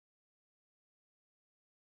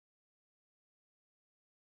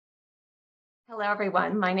Hello,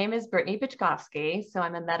 everyone. My name is Brittany Bichkovsky. So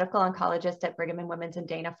I'm a medical oncologist at Brigham and Women's in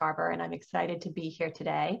Dana-Farber, and I'm excited to be here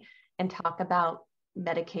today and talk about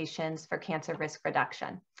medications for cancer risk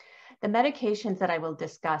reduction. The medications that I will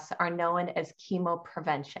discuss are known as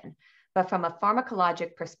chemoprevention, but from a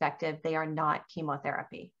pharmacologic perspective, they are not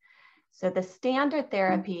chemotherapy. So the standard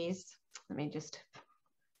therapies, let me just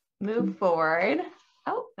move forward.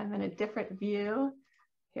 Oh, I'm in a different view.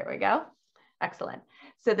 Here we go. Excellent.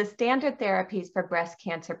 So the standard therapies for breast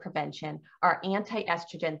cancer prevention are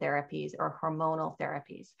anti-estrogen therapies or hormonal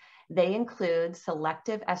therapies. They include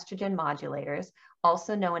selective estrogen modulators,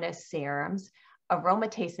 also known as serums,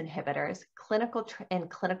 aromatase inhibitors,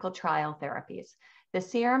 clinical trial therapies. The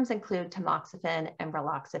serums include tamoxifen and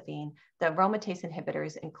raloxifene. The aromatase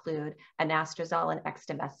inhibitors include anastrozole and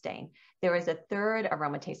exemestane. There is a third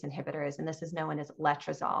aromatase inhibitors, and this is known as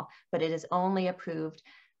letrozole, but it is only approved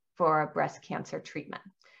for breast cancer treatment.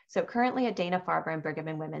 So currently at Dana-Farber and Brigham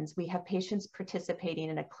and Women's, we have patients participating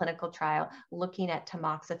in a clinical trial looking at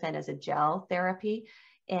tamoxifen as a gel therapy.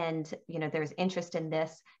 And there's interest in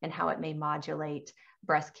this and how it may modulate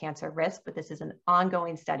breast cancer risk, but this is an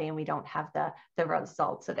ongoing study and we don't have the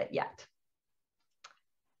results of it yet.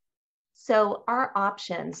 So our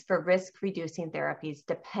options for risk-reducing therapies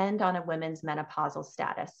depend on a woman's menopausal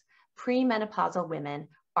status. Premenopausal women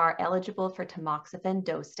are eligible for tamoxifen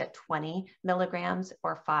dosed at 20 milligrams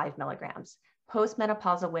or 5 milligrams.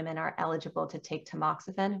 Postmenopausal women are eligible to take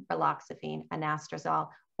tamoxifen, raloxifene, anastrozole,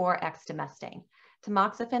 or exemestane.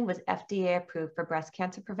 Tamoxifen was FDA approved for breast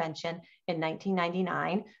cancer prevention in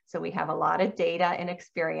 1999, so we have a lot of data and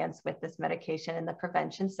experience with this medication in the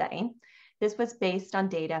prevention setting. This was based on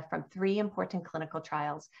data from 3 important clinical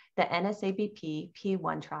trials, the NSABP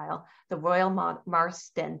P1 trial, the Royal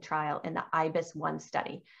Marsden trial, and the IBIS-1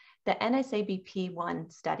 study. The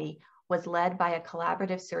NSABP1 study was led by a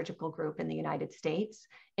collaborative surgical group in the United States,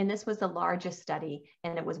 and this was the largest study,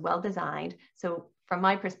 and it was well designed. So from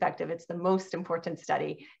my perspective, it's the most important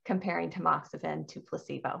study comparing tamoxifen to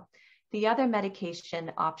placebo. The other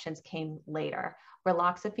medication options came later.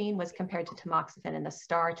 Raloxifene was compared to tamoxifen in the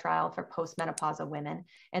STAR trial for postmenopausal women,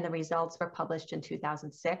 and the results were published in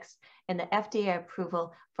 2006. And the FDA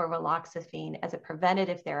approval for raloxifene as a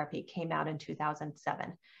preventative therapy came out in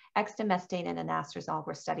 2007. Exemestane and anastrozole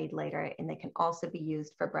were studied later, and they can also be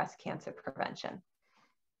used for breast cancer prevention.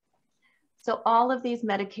 So all of these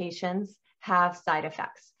medications have side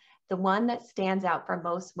effects. The one that stands out for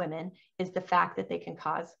most women is the fact that they can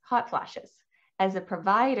cause hot flashes. As a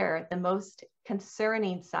provider, the most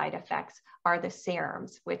concerning side effects are the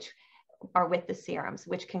serums, which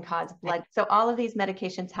can cause blood. So all of these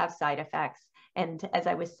medications have side effects. And as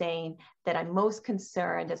I was saying, that I'm most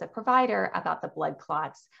concerned as a provider about the blood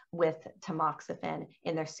clots with tamoxifen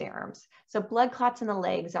in their serums. So blood clots in the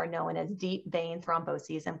legs are known as deep vein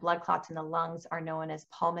thromboses, and blood clots in the lungs are known as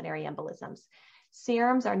pulmonary embolisms.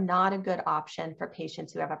 Serums are not a good option for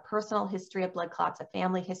patients who have a personal history of blood clots, a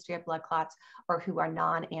family history of blood clots, or who are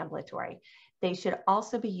non-ambulatory. They should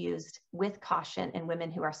also be used with caution in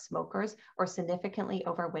women who are smokers or significantly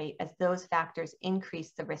overweight, as those factors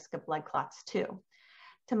increase the risk of blood clots too.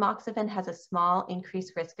 Tamoxifen has a small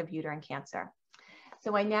increased risk of uterine cancer.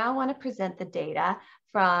 So I now want to present the data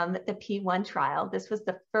from the P1 trial. This was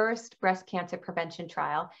the first breast cancer prevention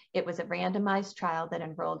trial. It was a randomized trial that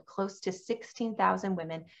enrolled close to 16,000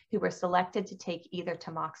 women who were selected to take either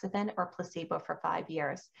tamoxifen or placebo for 5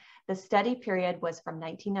 years. The study period was from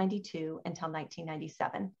 1992 until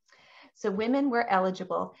 1997. So women were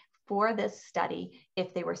eligible for this study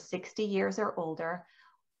if they were 60 years or older,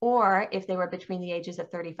 or if they were between the ages of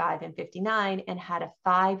 35 and 59 and had a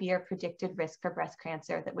 5-year predicted risk for breast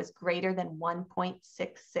cancer that was greater than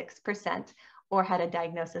 1.66% or had a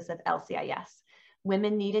diagnosis of LCIS.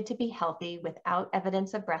 Women needed to be healthy without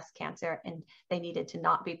evidence of breast cancer, and they needed to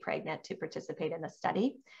not be pregnant to participate in the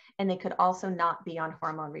study. And they could also not be on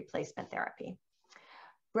hormone replacement therapy.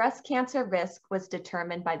 Breast cancer risk was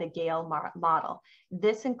determined by the Gail model.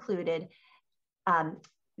 This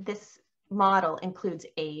model includes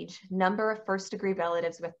age, number of first-degree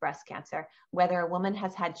relatives with breast cancer, whether a woman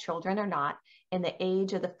has had children or not, and the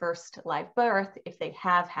age of the first live birth if they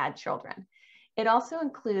have had children. It also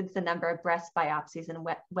includes the number of breast biopsies and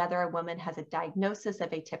whether a woman has a diagnosis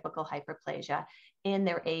of atypical hyperplasia in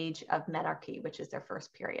their age of menarche, which is their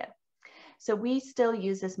first period. So we still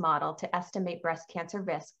use this model to estimate breast cancer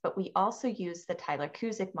risk, but we also use the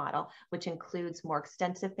Tyler-Cuzick model, which includes more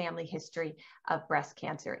extensive family history of breast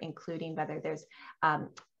cancer, including whether there's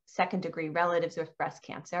second-degree relatives with breast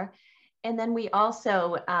cancer. And then we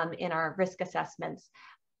also, in our risk assessments,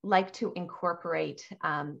 like to incorporate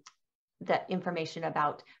the information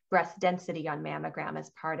about breast density on mammogram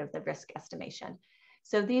as part of the risk estimation.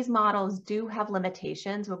 So these models do have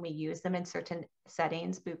limitations when we use them in certain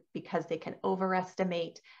settings because they can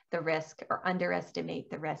overestimate the risk or underestimate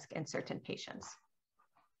the risk in certain patients.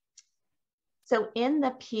 So in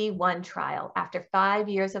the P1 trial, after 5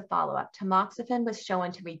 years of follow-up, tamoxifen was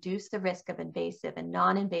shown to reduce the risk of invasive and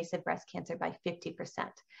non-invasive breast cancer by 50%.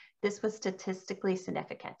 This was statistically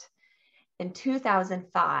significant. In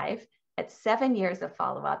 2005, at 7 years of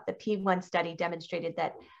follow-up, the P1 study demonstrated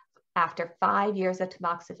that after 5 years of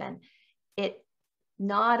tamoxifen, it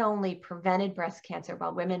not only prevented breast cancer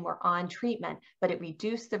while women were on treatment, but it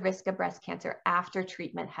reduced the risk of breast cancer after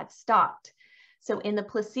treatment had stopped. So in the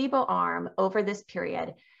placebo arm over this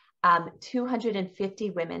period, 250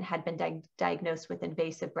 women had been diagnosed with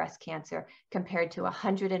invasive breast cancer compared to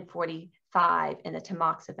 145 in the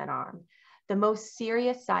tamoxifen arm. The most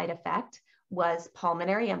serious side effect was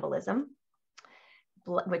pulmonary embolism,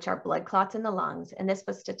 which are blood clots in the lungs. And this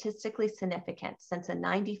was statistically significant since a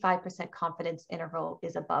 95% confidence interval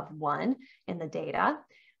is above 1 in the data.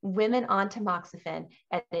 Women on tamoxifen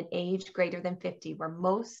at an age greater than 50 were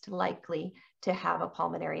most likely to have a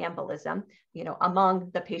pulmonary embolism. You know, among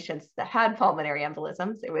the patients that had pulmonary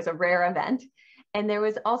embolisms, it was a rare event. And there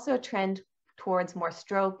was also a trend towards more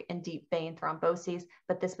stroke and deep vein thromboses,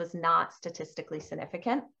 but this was not statistically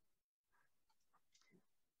significant.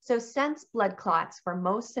 So since blood clots were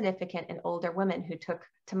most significant in older women who took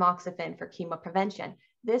tamoxifen for chemoprevention,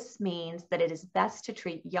 this means that it is best to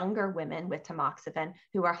treat younger women with tamoxifen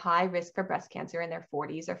who are high risk for breast cancer in their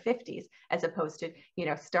 40s or 50s, as opposed to, you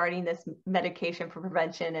know, starting this medication for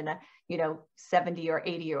prevention in a, you know, 70 or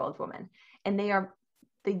 80-year-old woman. And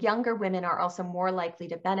the younger women are also more likely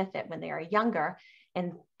to benefit when they are younger,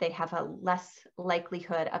 and they have a less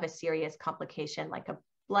likelihood of a serious complication like a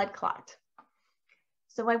blood clot.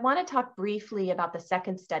 So I want to talk briefly about the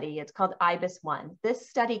second study. It's called IBIS-1. This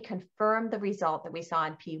study confirmed the result that we saw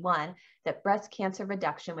in P1, that breast cancer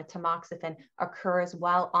reduction with tamoxifen occurs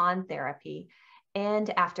while on therapy and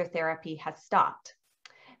after therapy has stopped.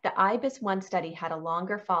 The IBIS-1 study had a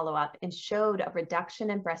longer follow-up and showed a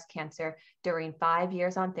reduction in breast cancer during 5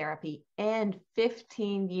 years on therapy and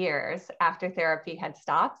 15 years after therapy had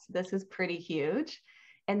stopped. This is pretty huge.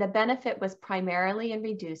 And the benefit was primarily in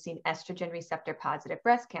reducing estrogen receptor positive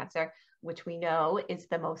breast cancer, which we know is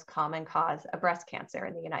the most common cause of breast cancer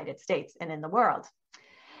in the United States and in the world.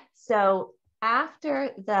 So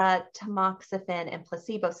after the tamoxifen and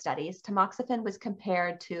placebo studies, tamoxifen was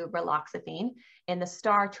compared to raloxifene in the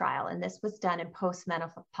STAR trial, and this was done in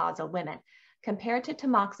postmenopausal women. Compared to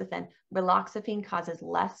tamoxifen, raloxifene causes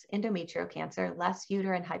less endometrial cancer, less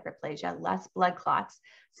uterine hyperplasia, less blood clots.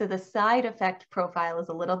 So the side effect profile is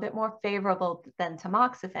a little bit more favorable than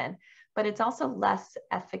tamoxifen, but it's also less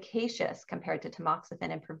efficacious compared to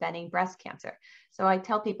tamoxifen in preventing breast cancer. So I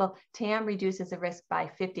tell people TAM reduces the risk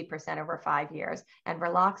by 50% over 5 years, and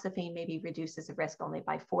raloxifene maybe reduces the risk only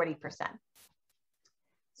by 40%.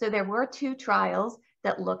 So there were 2 trials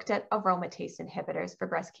that looked at aromatase inhibitors for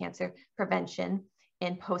breast cancer prevention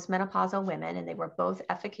in postmenopausal women, and they were both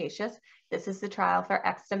efficacious. This is the trial for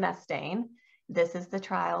exemestane. This is the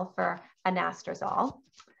trial for anastrozole.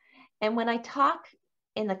 And when I talk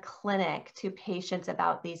in the clinic to patients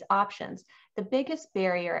about these options, the biggest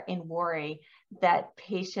barrier and worry that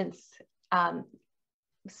patients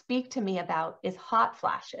speak to me about is hot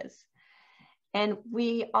flashes. And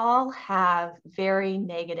we all have very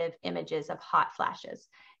negative images of hot flashes.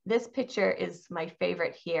 This picture is my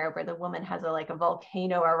favorite here, where the woman has like a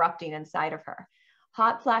volcano erupting inside of her.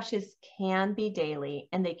 Hot flashes can be daily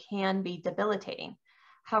and they can be debilitating.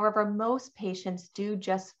 However, most patients do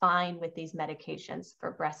just fine with these medications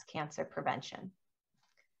for breast cancer prevention.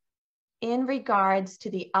 In regards to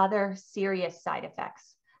the other serious side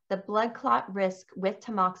effects, the blood clot risk with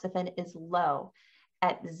tamoxifen is low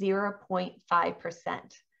at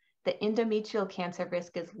 0.5%. The endometrial cancer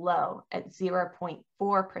risk is low at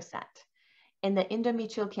 0.4%. And the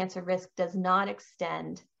endometrial cancer risk does not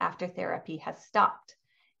extend after therapy has stopped.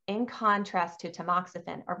 In contrast to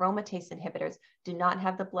tamoxifen, aromatase inhibitors do not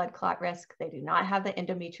have the blood clot risk, they do not have the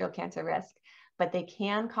endometrial cancer risk, but they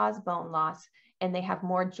can cause bone loss and they have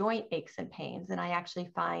more joint aches and pains. And I actually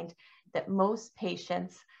find that most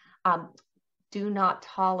patients do not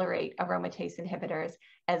tolerate aromatase inhibitors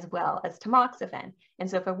as well as tamoxifen. And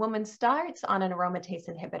so if a woman starts on an aromatase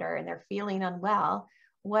inhibitor and they're feeling unwell,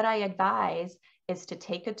 what I advise is to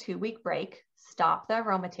take a 2-week break, stop the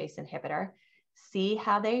aromatase inhibitor, see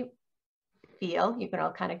how they feel, you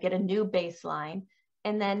can kind of get a new baseline,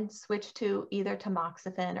 and then switch to either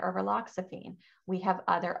tamoxifen or raloxifene. We have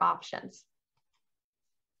other options.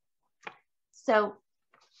 So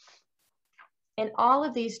in all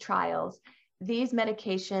of these trials, these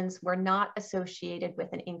medications were not associated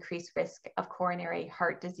with an increased risk of coronary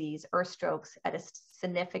heart disease or strokes at a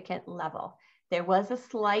significant level. There was a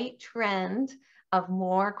slight trend of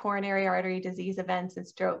more coronary artery disease events and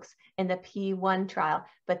strokes in the P1 trial,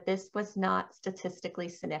 but this was not statistically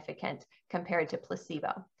significant compared to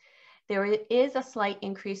placebo. There is a slight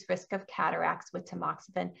increased risk of cataracts with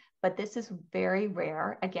tamoxifen, but this is very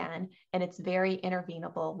rare again, and it's very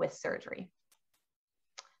intervenable with surgery.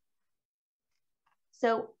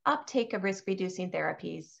 So uptake of risk-reducing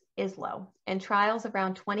therapies is low. In trials,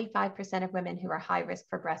 around 25% of women who are high risk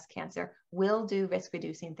for breast cancer will do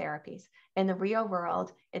risk-reducing therapies. In the real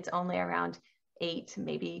world, it's only around 8,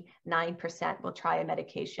 maybe 9% will try a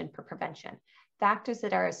medication for prevention. Factors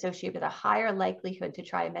that are associated with a higher likelihood to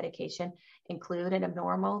try a medication include an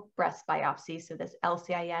abnormal breast biopsy, so this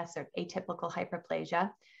LCIS or atypical hyperplasia.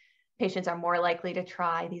 Patients are more likely to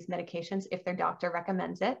try these medications if their doctor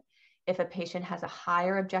recommends it. If a patient has a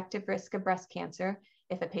higher objective risk of breast cancer,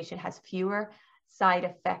 if a patient has fewer side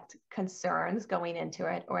effect concerns going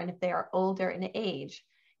into it, or if they are older in age.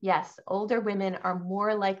 Yes, older women are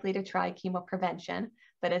more likely to try chemoprevention,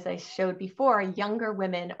 but as I showed before, younger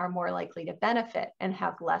women are more likely to benefit and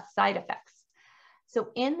have less side effects. So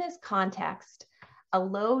in this context, a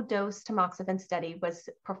low-dose tamoxifen study was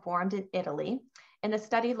performed in Italy, and the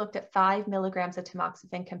study looked at 5 milligrams of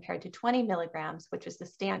tamoxifen compared to 20 milligrams, which is the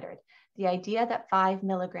standard. The idea that 5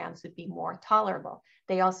 milligrams would be more tolerable.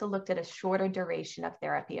 They also looked at a shorter duration of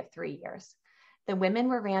therapy of 3 years. The women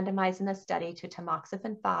were randomized in the study to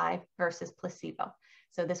tamoxifen 5 versus placebo.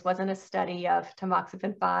 So this wasn't a study of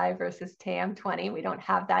tamoxifen 5 versus TAM 20. We don't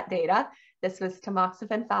have that data. This was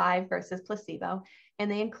tamoxifen 5 versus placebo.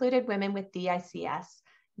 And they included women with DCIS,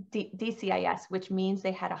 which means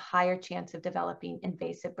they had a higher chance of developing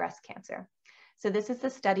invasive breast cancer. So this is the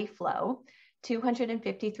study flow.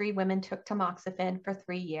 253 women took tamoxifen for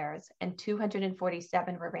 3 years, and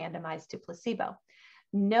 247 were randomized to placebo.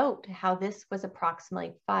 Note how this was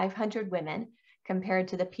approximately 500 women compared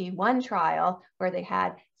to the P1 trial, where they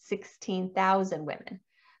had 16,000 women.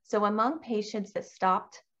 So among patients that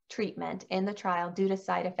stopped treatment in the trial due to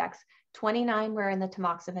side effects, 29 were in the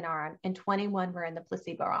tamoxifen arm and 21 were in the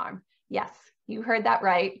placebo arm. Yes, you heard that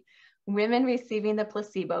right. Women receiving the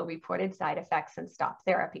placebo reported side effects and stopped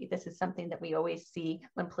therapy. This is something that we always see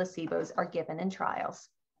when placebos are given in trials.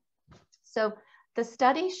 So the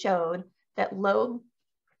study showed that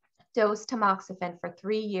low-dose tamoxifen for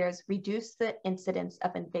 3 years reduced the incidence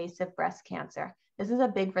of invasive breast cancer. This is a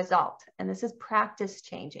big result, and this is practice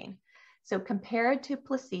changing. So compared to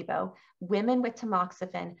placebo, women with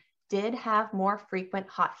tamoxifen did have more frequent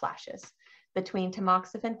hot flashes. Between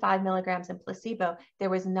tamoxifen 5 milligrams and placebo, there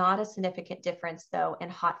was not a significant difference, though, in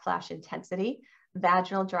hot flash intensity,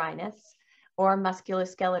 vaginal dryness, or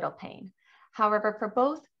musculoskeletal pain. However, for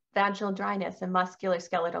both vaginal dryness and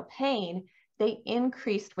musculoskeletal pain, they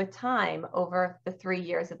increased with time over the 3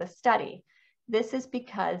 years of the study. This is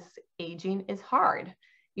because aging is hard.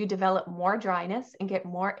 You develop more dryness and get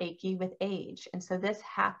more achy with age. And so this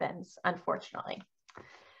happens, unfortunately.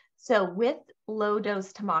 So with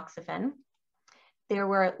low-dose tamoxifen, there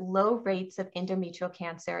were low rates of endometrial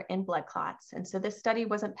cancer in blood clots. And so this study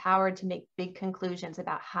wasn't powered to make big conclusions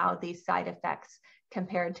about how these side effects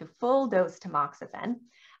compared to full-dose tamoxifen.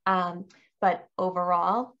 But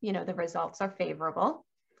overall, the results are favorable.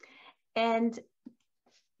 And,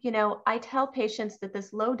 I tell patients that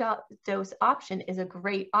this low-dose option is a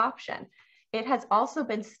great option. It has also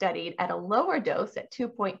been studied at a lower dose at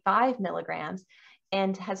 2.5 milligrams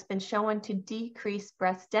and has been shown to decrease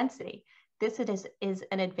breast density. This is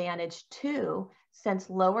an advantage too, since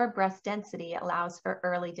lower breast density allows for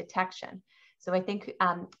early detection. So I think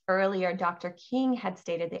earlier, Dr. King had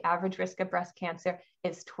stated the average risk of breast cancer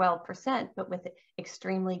is 12%, but with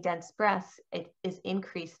extremely dense breasts, it is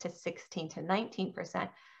increased to 16 to 19%.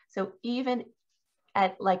 So even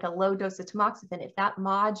at like a low dose of tamoxifen, if that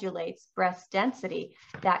modulates breast density,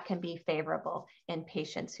 that can be favorable in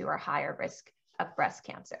patients who are higher risk of breast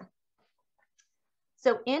cancer.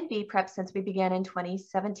 So in BPREP, since we began in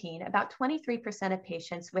 2017, about 23% of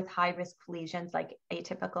patients with high-risk lesions like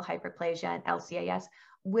atypical hyperplasia and LCIS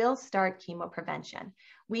will start chemoprevention.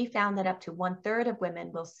 We found that up to 1/3 of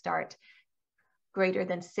women will start greater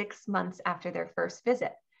than 6 months after their first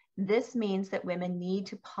visit. This means that women need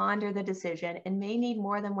to ponder the decision and may need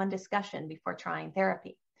more than one discussion before trying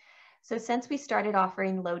therapy. So since we started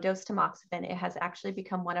offering low-dose tamoxifen, it has actually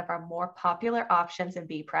become one of our more popular options in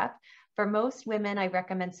BPREP. For most women, I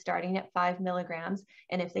recommend starting at 5 milligrams.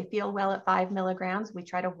 And if they feel well at 5 milligrams, we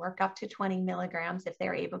try to work up to 20 milligrams if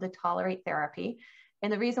they're able to tolerate therapy.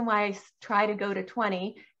 And the reason why I try to go to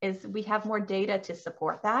 20 is we have more data to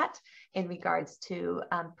support that in regards to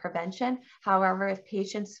prevention. However, if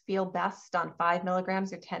patients feel best on 5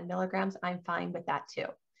 milligrams or 10 milligrams, I'm fine with that too.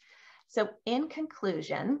 So in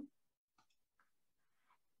conclusion,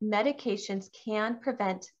 medications can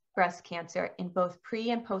prevent breast cancer in both pre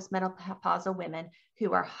and postmenopausal women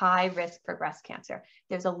who are high risk for breast cancer.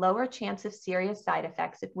 There's a lower chance of serious side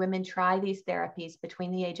effects if women try these therapies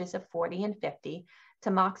between the ages of 40 and 50.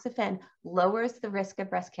 Tamoxifen lowers the risk of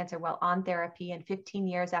breast cancer while on therapy and 15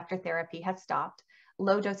 years after therapy has stopped.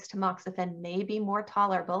 Low-dose tamoxifen may be more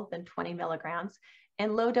tolerable than 20 milligrams,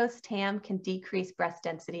 and low-dose TAM can decrease breast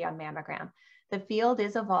density on mammogram. The field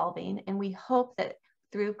is evolving, and we hope that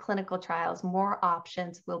through clinical trials, more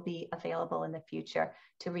options will be available in the future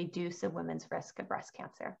to reduce a woman's risk of breast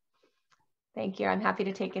cancer. Thank you. I'm happy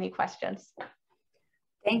to take any questions.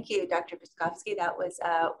 Thank you, Dr. Piskowski. That was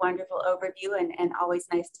a wonderful overview and always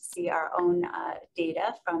nice to see our own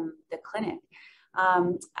data from the clinic.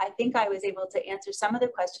 I think I was able to answer some of the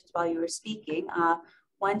questions while you were speaking.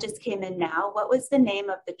 One just came in now. What was the name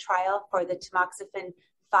of the trial for the tamoxifen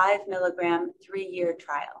 5 milligram 3-year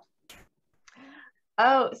trial?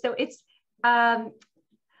 Oh, so it's,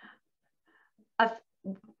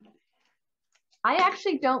 I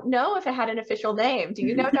actually don't know if it had an official name. Do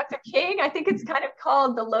you know, Dr. King? I think it's kind of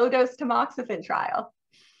called the low-dose tamoxifen trial.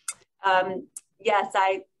 Yes,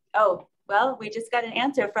 well, we just got an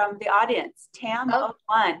answer from the audience.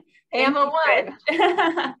 TAM-01. TAM-01.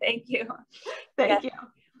 Thank you. Thank you.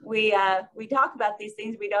 We talk about these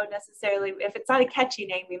things. We don't necessarily, if it's not a catchy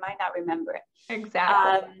name, we might not remember it.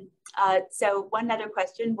 Exactly. So one other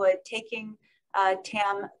question, would taking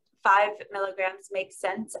TAM 5 milligrams make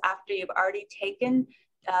sense after you've already taken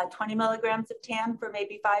 20 milligrams of TAM for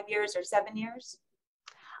maybe 5 years or 7 years?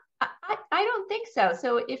 I don't think so.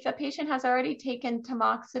 So if a patient has already taken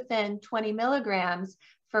tamoxifen 20 milligrams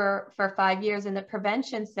for 5 years in the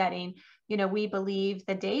prevention setting, you know, we believe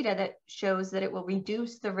the data that shows that it will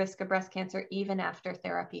reduce the risk of breast cancer even after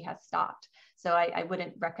therapy has stopped. So I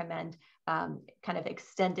wouldn't recommend kind of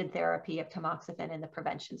extended therapy of tamoxifen in the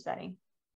prevention setting.